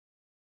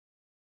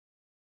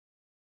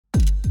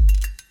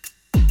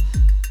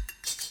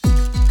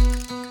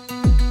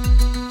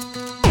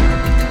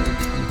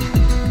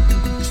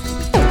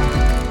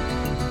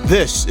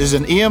This is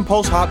an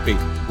eImpulse Heartbeat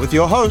with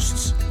your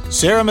hosts,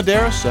 Sarah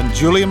Medeiros and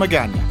Julia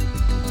Magana.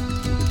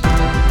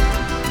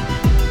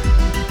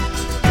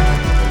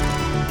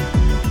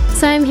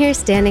 So I'm here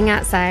standing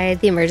outside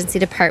the emergency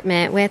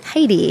department with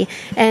Heidi.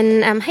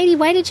 And Heidi,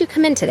 why did you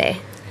come in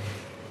today?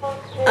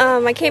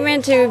 I came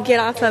in to get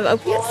off of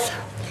opiates.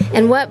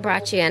 And what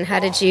brought you in? How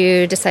did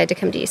you decide to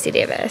come to UC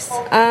Davis?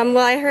 Well,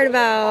 I heard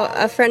about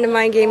a friend of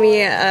mine gave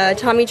me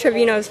Tommy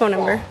Trevino's phone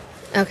number.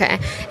 Okay.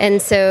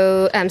 And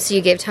so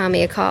you gave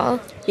Tommy a call?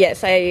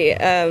 Yes,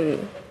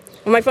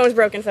 my phone was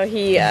broken, so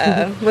he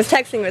was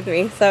texting with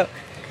me.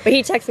 But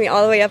he texted me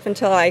all the way up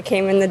until I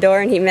came in the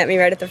door, and he met me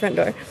right at the front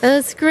door. Oh,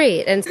 that's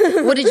great. And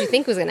what did you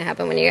think was going to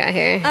happen when you got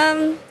here?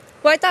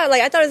 Well, I thought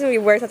it was gonna be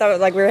worse. I thought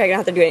we were gonna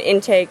have to do an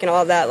intake and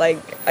all that. I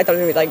thought it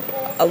was gonna be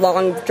a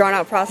long, drawn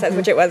out process,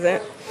 which it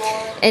wasn't.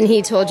 And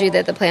he told you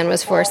that the plan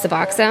was for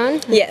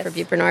Suboxone? Yes. For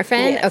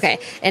buprenorphine? Yes. Okay.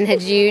 And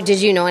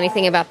did you know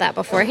anything about that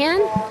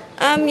beforehand?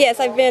 Yes,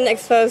 I've been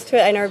exposed to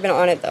it. I've never been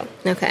on it though.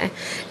 Okay.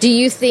 Do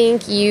you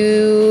think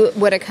you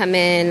would have come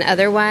in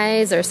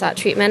otherwise or sought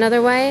treatment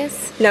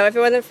otherwise? No, if it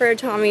wasn't for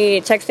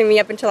Tommy texting me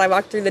up until I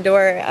walked through the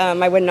door,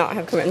 I would not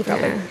have come in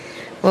probably. Yeah.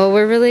 Well,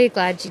 we're really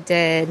glad you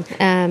did.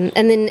 And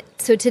then,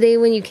 so today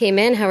when you came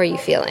in, how are you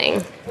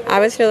feeling? I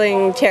was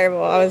feeling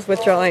terrible. I was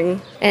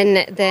withdrawing.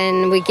 And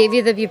then we gave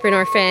you the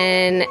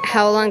buprenorphine.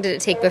 How long did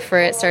it take before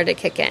it started to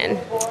kick in?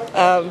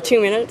 2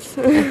 minutes.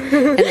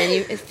 And then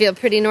you feel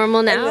pretty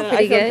normal now?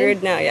 Pretty I feel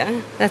good now,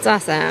 yeah. That's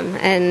awesome.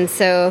 And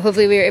so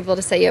hopefully we were able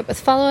to set you up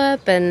with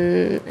follow-up,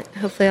 and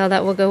hopefully all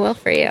that will go well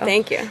for you.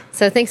 Thank you.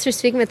 So thanks for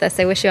speaking with us.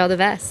 I wish you all the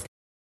best.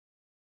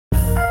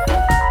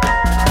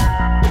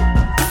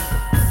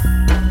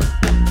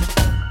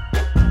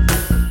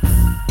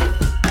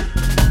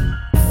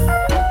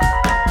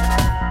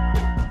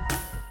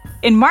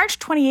 In March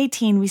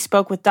 2018, we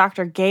spoke with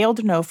Dr. Gail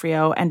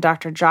D'Onofrio and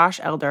Dr. Josh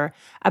Elder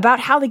about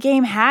how the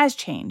game has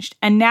changed,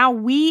 and now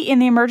we in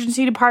the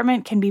emergency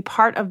department can be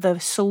part of the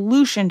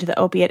solution to the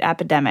opiate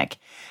epidemic.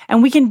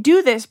 And we can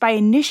do this by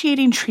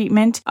initiating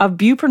treatment of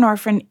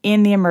buprenorphine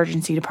in the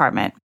emergency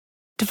department.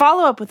 To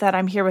follow up with that,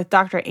 I'm here with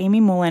Dr.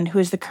 Amy Mullen, who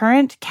is the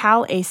current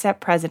Cal ACEP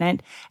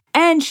president,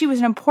 and she was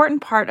an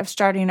important part of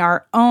starting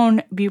our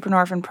own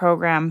buprenorphine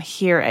program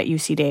here at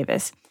UC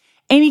Davis.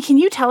 Amy, can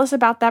you tell us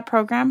about that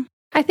program?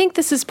 I think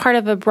this is part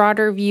of a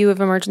broader view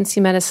of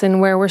emergency medicine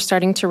where we're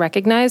starting to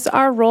recognize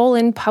our role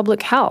in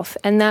public health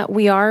and that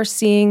we are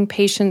seeing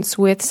patients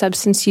with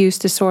substance use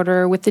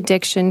disorder, with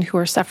addiction, who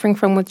are suffering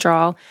from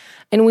withdrawal,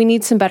 and we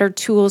need some better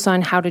tools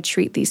on how to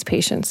treat these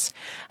patients.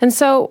 And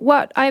so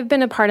what I've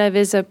been a part of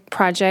is a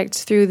project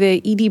through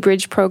the ED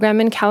Bridge program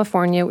in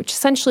California, which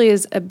essentially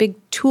is a big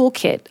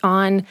toolkit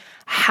on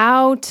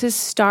how to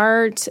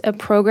start a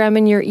program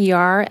in your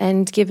ER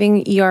and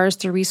giving ERs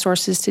the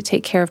resources to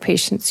take care of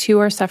patients who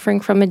are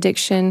suffering from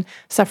addiction,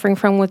 suffering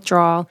from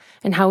withdrawal,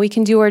 and how we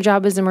can do our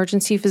job as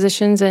emergency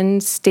physicians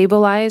and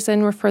stabilize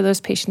and refer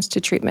those patients to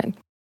treatment.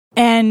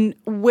 And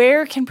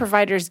where can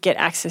providers get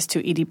access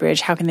to ED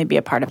Bridge? How can they be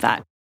a part of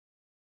that?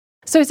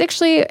 So it's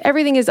actually,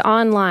 everything is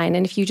online.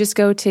 And if you just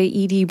go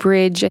to ED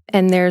Bridge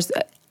and there's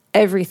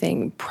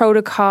everything,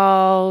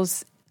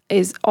 protocols,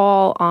 is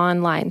all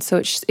online. So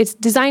it's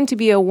designed to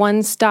be a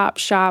one-stop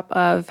shop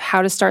of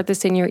how to start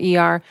this in your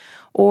ER,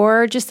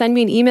 or just send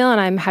me an email and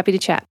I'm happy to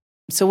chat.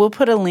 So we'll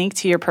put a link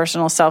to your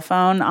personal cell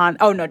phone on,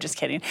 oh no, just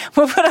kidding.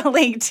 We'll put a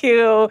link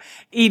to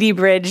ED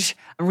Bridge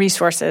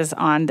resources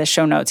on the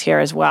show notes here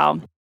as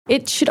well.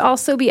 It should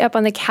also be up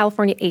on the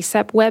California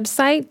ACEP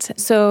website.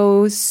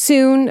 So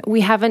soon, we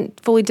haven't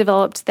fully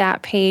developed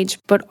that page,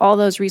 but all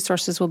those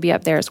resources will be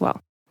up there as well.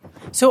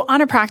 So on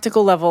a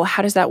practical level,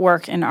 how does that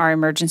work in our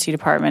emergency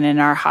department, in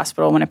our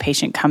hospital, when a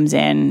patient comes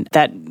in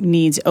that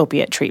needs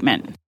opiate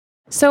treatment?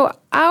 So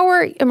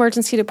our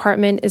emergency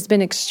department has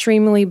been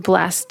extremely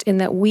blessed in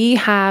that we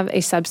have a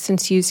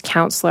substance use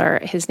counselor.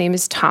 His name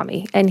is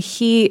Tommy, and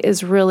he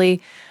is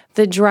really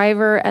the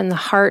driver and the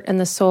heart and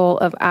the soul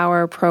of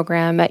our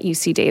program at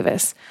UC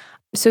Davis.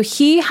 So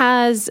he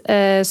has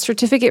a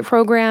certificate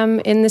program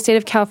in the state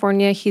of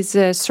California. He's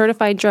a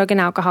certified drug and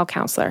alcohol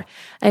counselor,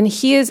 and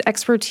he has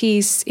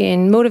expertise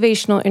in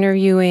motivational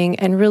interviewing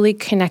and really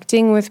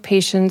connecting with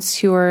patients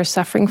who are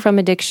suffering from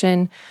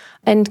addiction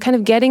and kind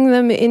of getting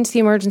them into the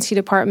emergency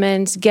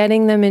department,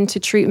 getting them into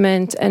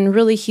treatment, and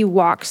really he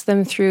walks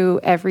them through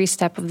every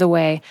step of the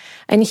way.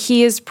 And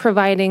he is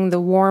providing the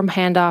warm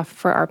handoff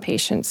for our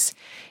patients.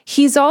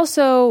 He's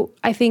also,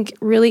 I think,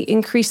 really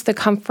increased the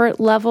comfort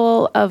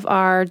level of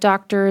our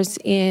doctors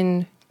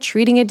in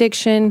treating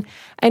addiction.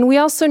 And we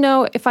also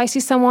know if I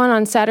see someone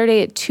on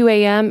Saturday at 2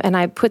 a.m. and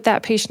I put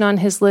that patient on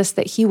his list,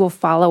 that he will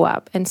follow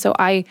up. And so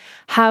I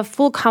have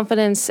full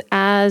confidence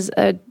as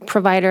a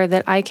provider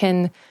that I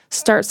can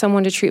start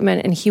someone to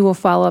treatment and he will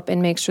follow up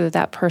and make sure that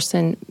that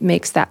person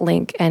makes that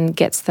link and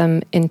gets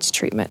them into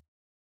treatment.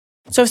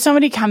 So if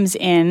somebody comes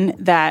in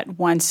that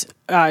wants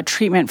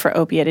treatment for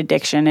opiate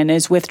addiction and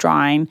is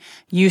withdrawing,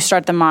 you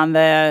start them on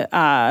the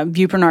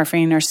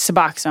buprenorphine or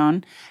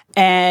Suboxone,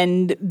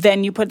 and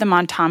then you put them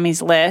on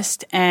Tommy's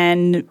list,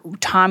 and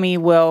Tommy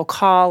will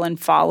call and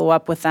follow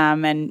up with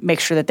them and make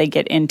sure that they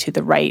get into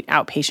the right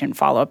outpatient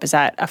follow-up. Is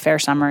that a fair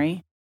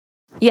summary?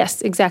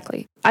 Yes,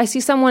 exactly. I see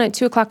someone at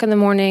 2:00 in the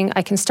morning.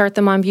 I can start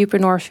them on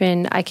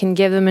buprenorphine. I can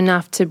give them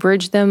enough to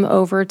bridge them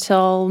over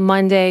till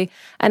Monday.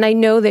 And I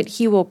know that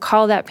he will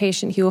call that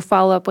patient. He will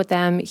follow up with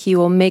them. He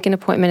will make an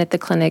appointment at the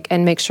clinic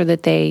and make sure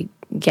that they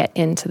get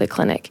into the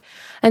clinic.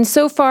 And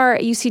so far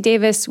at UC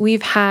Davis,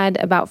 we've had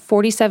about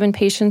 47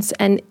 patients.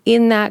 And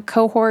in that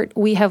cohort,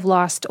 we have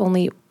lost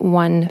only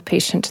one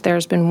patient.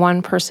 There's been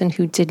one person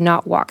who did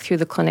not walk through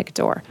the clinic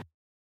door.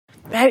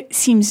 That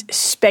seems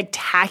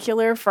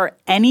spectacular for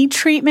any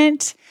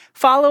treatment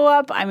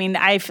follow-up. I mean,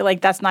 I feel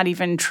like that's not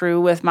even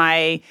true with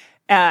my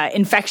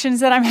infections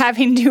that I'm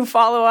having to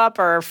follow up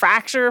or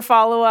fracture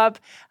follow-up.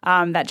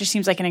 That just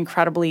seems like an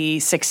incredibly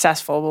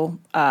successful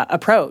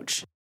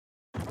approach.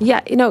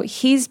 Yeah,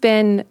 he's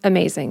been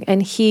amazing.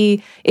 And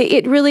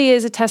it really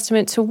is a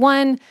testament to,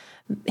 one,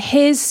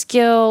 his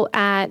skill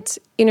at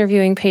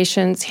interviewing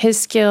patients, his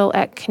skill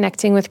at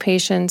connecting with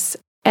patients.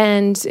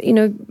 And,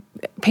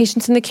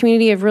 patients in the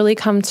community have really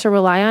come to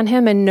rely on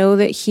him and know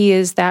that he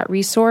is that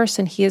resource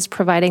and he is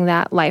providing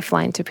that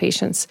lifeline to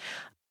patients.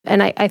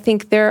 And I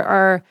think there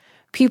are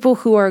people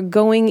who are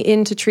going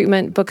into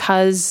treatment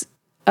because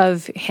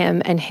of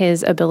him and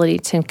his ability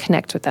to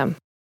connect with them.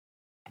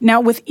 Now,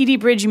 with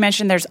ED Bridge, you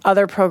mentioned there's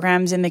other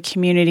programs in the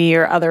community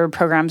or other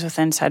programs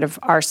inside of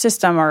our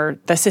system or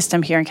the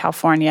system here in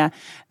California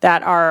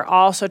that are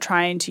also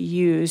trying to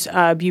use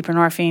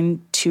buprenorphine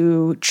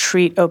to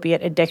treat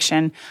opiate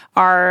addiction.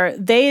 Are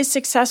they as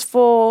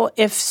successful?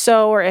 If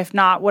so, or if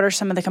not, what are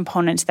some of the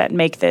components that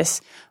make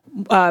this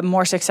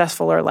more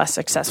successful or less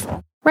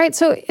successful? Right.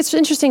 So it's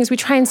interesting as we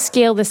try and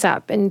scale this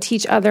up and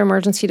teach other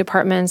emergency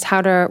departments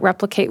how to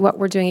replicate what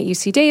we're doing at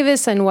UC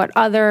Davis and what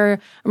other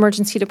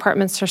emergency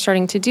departments are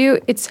starting to do.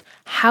 It's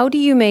how do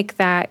you make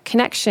that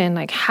connection?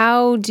 Like,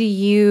 how do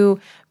you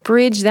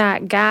bridge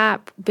that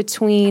gap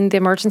between the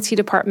emergency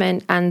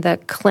department and the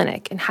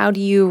clinic? And how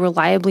do you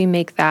reliably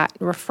make that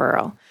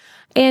referral?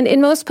 And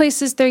in most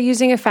places, they're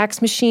using a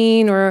fax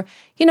machine or,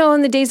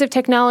 in the days of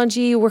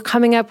technology, we're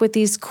coming up with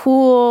these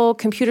cool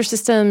computer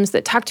systems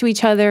that talk to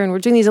each other and we're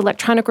doing these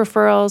electronic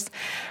referrals.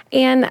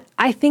 And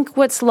I think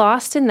what's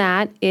lost in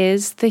that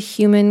is the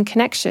human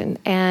connection.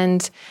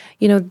 And,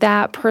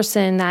 that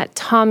person, that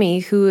Tommy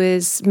who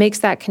makes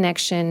that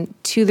connection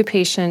to the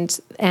patient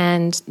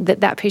and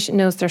that patient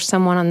knows there's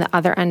someone on the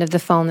other end of the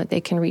phone that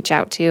they can reach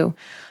out to.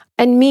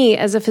 And me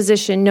as a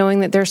physician,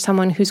 knowing that there's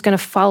someone who's going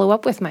to follow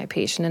up with my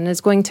patient and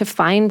is going to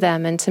find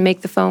them and to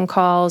make the phone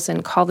calls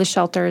and call the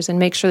shelters and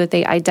make sure that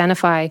they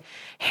identify,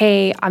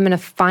 hey, I'm going to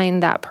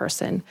find that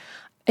person.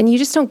 And you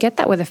just don't get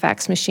that with a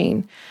fax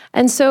machine.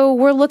 And so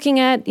we're looking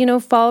at,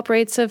 follow-up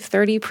rates of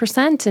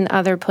 30% in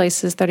other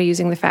places that are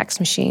using the fax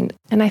machine.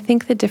 And I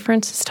think the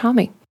difference is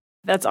Tommy.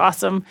 That's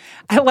awesome.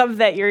 I love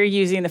that you're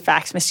using the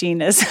fax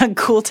machine as a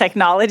cool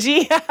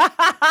technology.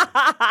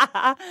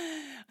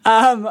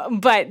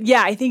 But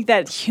yeah, I think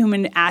that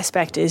human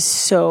aspect is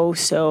so,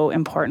 so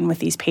important with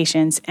these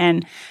patients.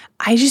 And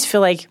I just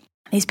feel like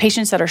these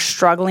patients that are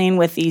struggling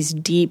with these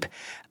deep,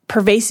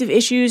 pervasive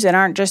issues that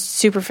aren't just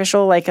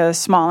superficial, like a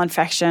small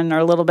infection or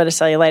a little bit of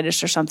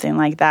cellulitis or something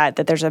like that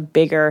there's a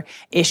bigger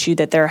issue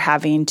that they're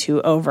having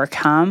to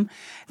overcome.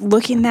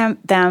 Looking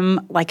at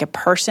them like a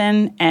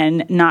person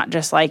and not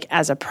just like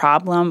as a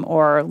problem,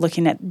 or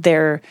looking at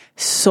their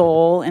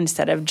soul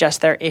instead of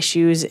just their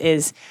issues,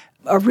 is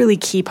a really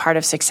key part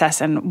of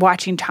success. And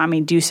watching Tommy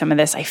do some of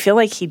this, I feel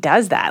like he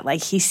does that.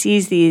 Like, he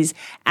sees these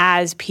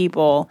as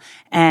people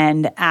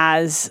and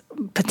as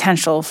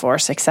potential for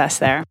success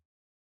there.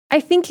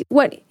 I think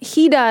what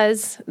he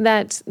does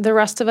that the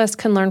rest of us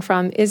can learn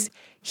from is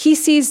he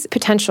sees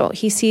potential.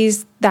 He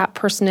sees that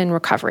person in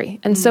recovery.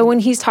 And so when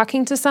he's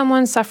talking to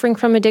someone suffering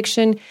from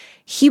addiction,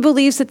 he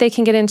believes that they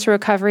can get into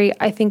recovery,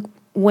 I think,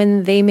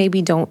 when they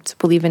maybe don't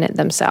believe in it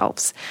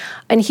themselves.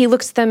 And he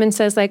looks at them and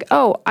says, like,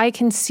 oh, I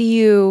can see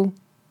you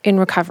in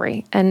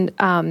recovery. And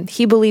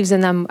he believes in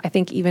them, I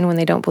think, even when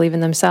they don't believe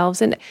in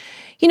themselves. And,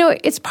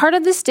 it's part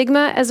of the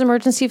stigma as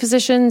emergency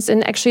physicians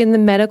and actually in the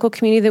medical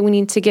community that we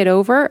need to get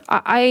over.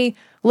 I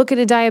look at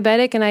a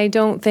diabetic and I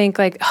don't think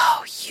like,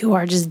 oh, you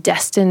are just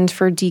destined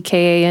for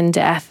DKA and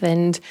death.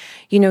 And,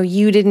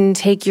 you didn't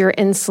take your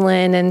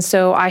insulin. And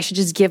so I should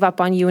just give up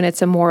on you and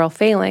it's a moral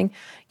failing.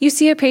 You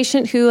see a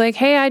patient who like,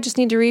 hey, I just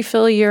need to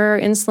refill your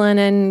insulin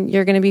and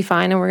you're going to be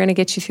fine. And we're going to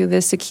get you through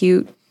this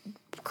acute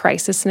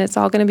crisis and it's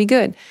all going to be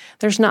good.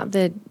 There's not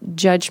the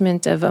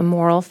judgment of a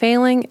moral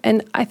failing.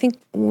 And I think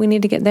we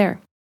need to get there.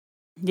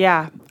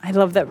 Yeah, I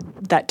love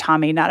that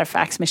Tommy, not a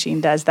fax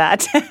machine, does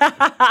that.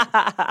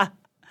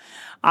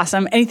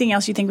 Awesome. Anything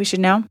else you think we should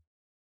know?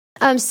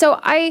 So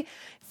I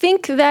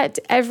think that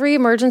every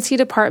emergency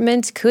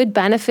department could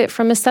benefit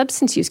from a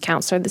substance use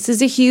counselor. This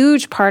is a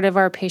huge part of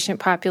our patient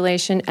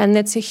population, and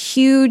it's a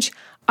huge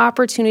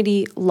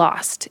opportunity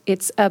lost.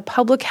 It's a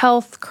public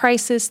health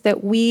crisis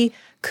that we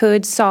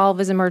could solve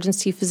as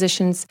emergency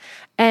physicians.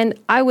 And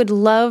I would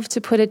love to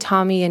put a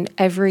Tommy in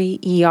every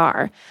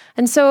ER.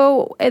 And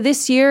so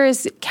this year,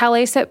 as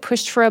CalASEP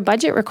pushed for a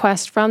budget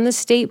request from the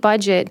state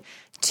budget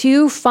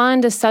to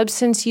fund a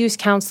substance use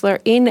counselor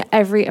in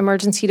every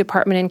emergency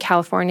department in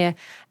California.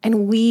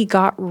 And we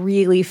got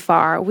really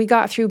far. We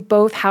got through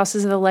both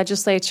houses of the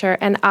legislature,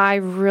 and I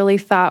really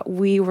thought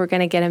we were going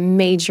to get a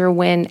major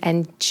win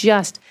and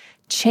just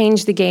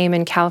change the game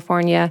in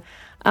California.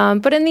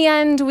 But in the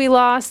end, we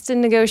lost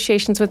in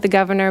negotiations with the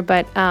governor,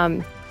 but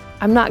I'm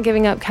not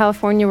giving up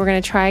California. We're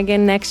going to try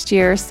again next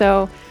year.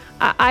 So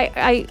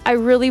I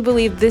really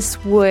believe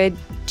this would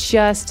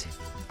just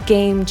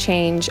game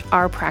change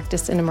our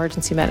practice in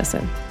emergency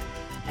medicine.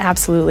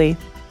 Absolutely.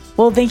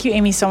 Well, thank you,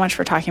 Amy, so much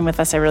for talking with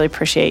us. I really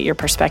appreciate your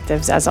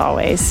perspectives as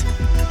always.